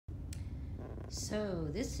So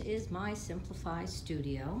this is my Simplify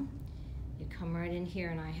studio. You come right in here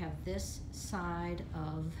and I have this side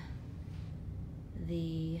of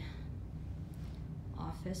the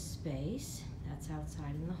office space. That's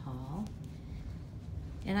outside in the hall.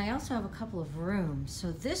 And I also have a couple of rooms.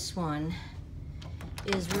 So this one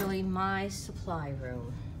is really my supply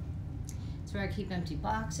room. It's where I keep empty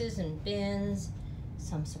boxes and bins,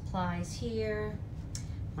 some supplies here,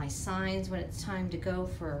 my signs when it's time to go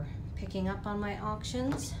for picking up on my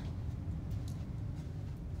auctions.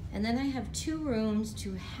 And then I have two rooms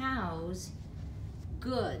to house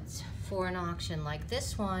goods for an auction. Like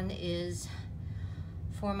this one is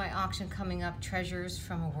for my auction coming up, Treasures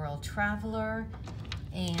from a World Traveler.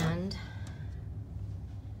 And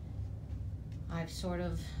I've sort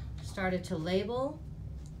of started to label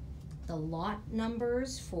the lot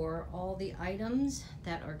numbers for all the items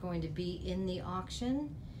that are going to be in the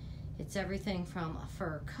auction. It's everything from a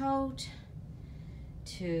fur coat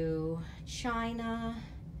to china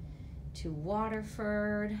to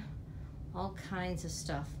Waterford, all kinds of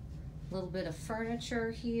stuff. A little bit of furniture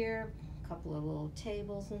here, a couple of little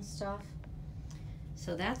tables and stuff.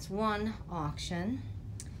 So that's one auction.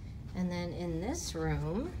 And then in this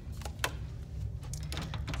room,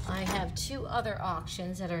 I have two other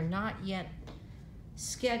auctions that are not yet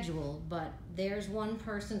scheduled, but there's one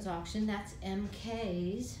person's auction, that's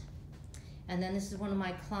MK's. And then this is one of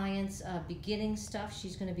my clients' beginning stuff.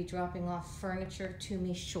 She's going to be dropping off furniture to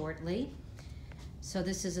me shortly. So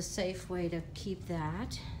this is a safe way to keep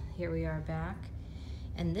that. Here we are back.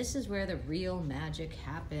 And this is where the real magic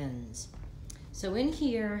happens. So in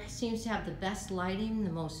here seems to have the best lighting,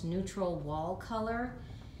 the most neutral wall color.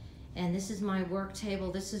 And this is my work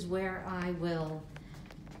table. This is where I will,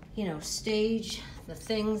 stage the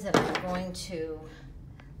things that I'm going to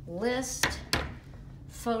list,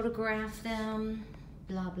 photograph them,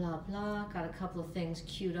 blah, blah, blah. Got a couple of things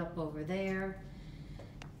queued up over there.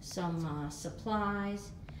 Some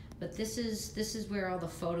supplies. But this is where all the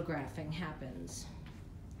photographing happens.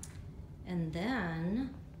 And then,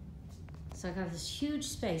 so I got this huge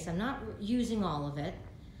space. I'm not using all of it.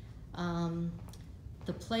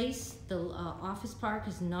 The office park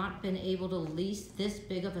has not been able to lease this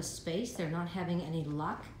big of a space. They're not having any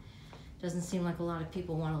luck. Doesn't seem like a lot of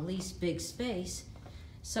people want to lease big space.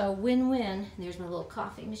 So win-win, there's my little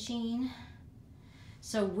coffee machine.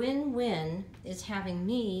 So win-win is having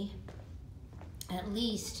me at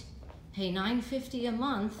least pay $9.50 a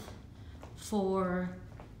month for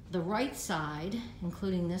the right side,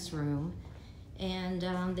 including this room, and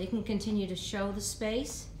they can continue to show the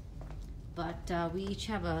space, but we each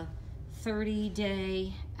have a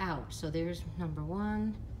 30-day out. So there's number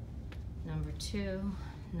 1, number 2,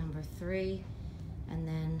 number 3, and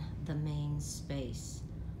then the main space.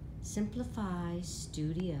 Simplify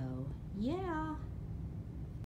Studio. Yeah.